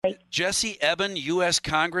Jessi Ebben, U.S.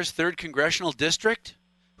 Congress, 3rd Congressional District,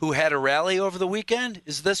 who had a rally over the weekend.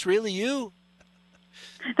 Is this really you?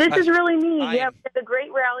 This I, is really me. I Yeah, am. we had a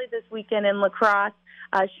great rally this weekend in La Crosse,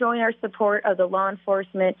 showing our support of the law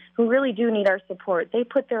enforcement who really do need our support. They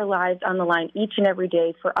put their lives on the line each and every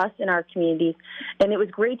day for us in our communities, and it was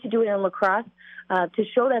great to do it in La Crosse to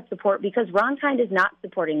show that support because Ron Kind is not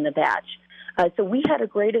supporting the badge. So we had a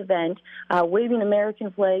great event, waving American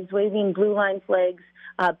flags, waving Blue Line flags,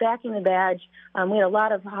 backing the badge. We had a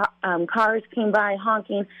lot of cars came by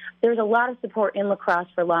honking. There's a lot of support in La Crosse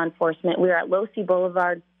for law enforcement. We were at Losey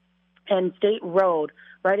Boulevard and State Road,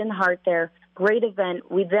 right in the heart there. Great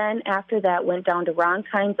event. We then, after that, went down to Ron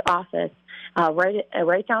Kind's office,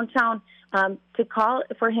 right downtown, to call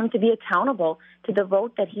for him to be accountable to the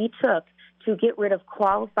vote that he took to get rid of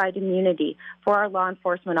qualified immunity for our law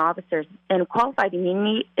enforcement officers. And qualified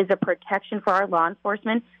immunity is a protection for our law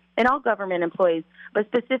enforcement and all government employees, but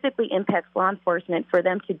specifically impacts law enforcement for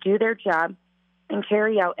them to do their job and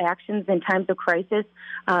carry out actions in times of crisis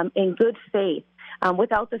in good faith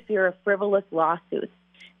without the fear of frivolous lawsuits.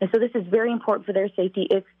 And so this is very important for their safety.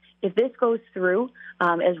 If this goes through,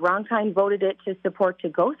 as Ron Kind voted it to support to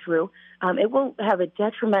go through, it will have a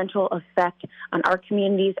detrimental effect on our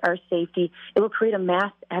communities, our safety. It will create a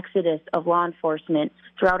mass exodus of law enforcement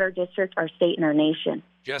throughout our district, our state, and our nation.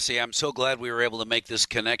 Jessi, I'm so glad we were able to make this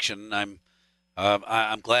connection. I'm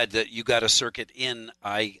glad that you got a circuit in.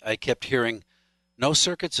 I kept hearing no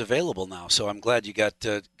circuits available now, so I'm glad you got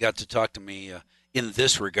to talk to me in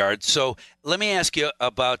this regard. So let me ask you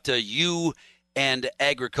about you and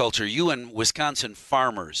agriculture, you and Wisconsin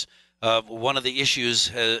farmers. One of the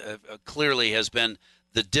issues clearly has been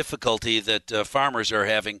the difficulty that farmers are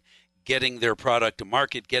having getting their product to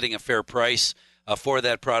market, getting a fair price for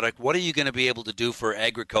that product. What are you going to be able to do for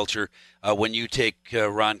agriculture when you take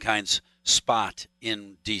Ron Kind's spot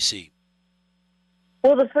in D.C.?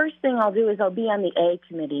 Well, the first thing I'll do is I'll be on the Ag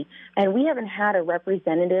Committee, and we haven't had a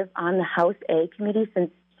representative on the House Ag Committee since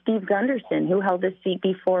Steve Gunderson, who held this seat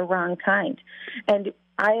before Ron Kind. And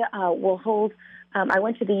I will hold, I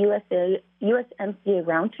went to the USMCA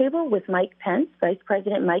roundtable with Mike Pence, Vice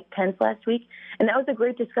President Mike Pence last week, and that was a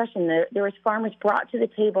great discussion. There was farmers brought to the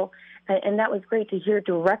table, and that was great to hear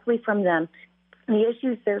directly from them the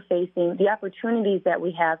issues they're facing, the opportunities that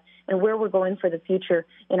we have, and where we're going for the future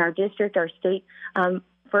in our district, our state,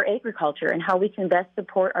 for agriculture, and how we can best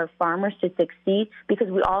support our farmers to succeed, because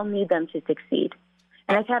we all need them to succeed.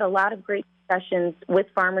 And I've had a lot of great discussions with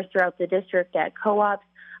farmers throughout the district at co-ops,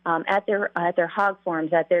 at their hog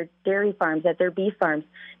farms, at their dairy farms, at their beef farms,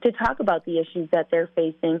 to talk about the issues that they're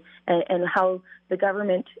facing and how the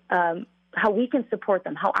government, how we can support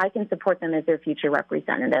them, how I can support them as their future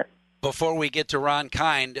representative. Before we get to Ron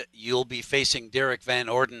Kind, you'll be facing Derek Van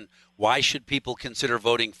Orden. Why should people consider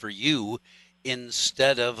voting for you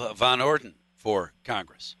instead of Van Orden for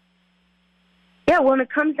Congress? Yeah, when it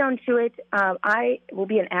comes down to it, I will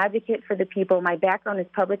be an advocate for the people. My background is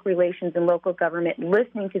public relations and local government,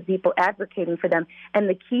 listening to people, advocating for them. And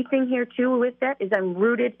the key thing here, too, with that is I'm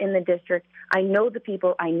rooted in the district. I know the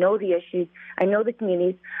people. I know the issues. I know the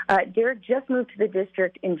communities. Derek just moved to the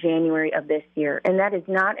district in January of this year, and that is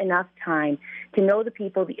not enough time to know the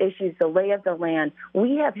people, the issues, the lay of the land.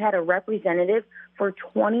 We have had a representative for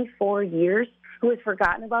 24 years who has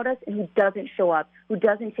forgotten about us and who doesn't show up, who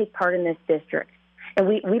doesn't take part in this district. And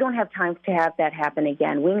we don't have time to have that happen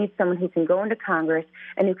again. We need someone who can go into Congress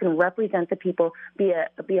and who can represent the people, be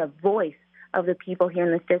a voice of the people here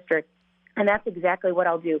in this district. And that's exactly what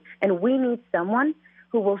I'll do. And we need someone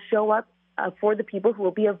who will show up for the people, who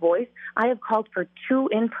will be a voice. I have called for 2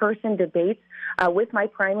 in-person debates with my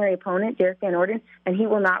primary opponent, Derek Van Orden, and he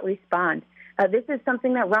will not respond. This is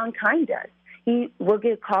something that Ron Kind does. He will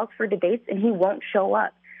get calls for debates, and he won't show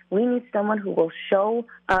up. We need someone who will show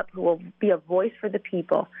up, who will be a voice for the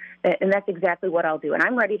people, and that's exactly what I'll do. And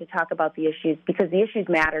I'm ready to talk about the issues because the issues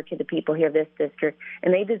matter to the people here of this district,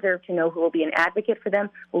 and they deserve to know who will be an advocate for them,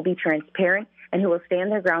 who will be transparent, and who will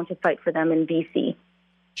stand their ground to fight for them in D.C.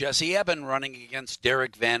 Jessi Ebben running against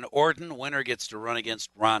Derek Van Orden. Winner gets to run against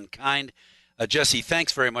Ron Kind. Jessi,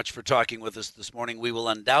 thanks very much for talking with us this morning. We will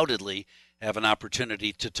undoubtedly have an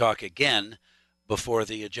opportunity to talk again before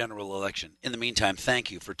the general election. In the meantime,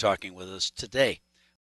 thank you for talking with us today.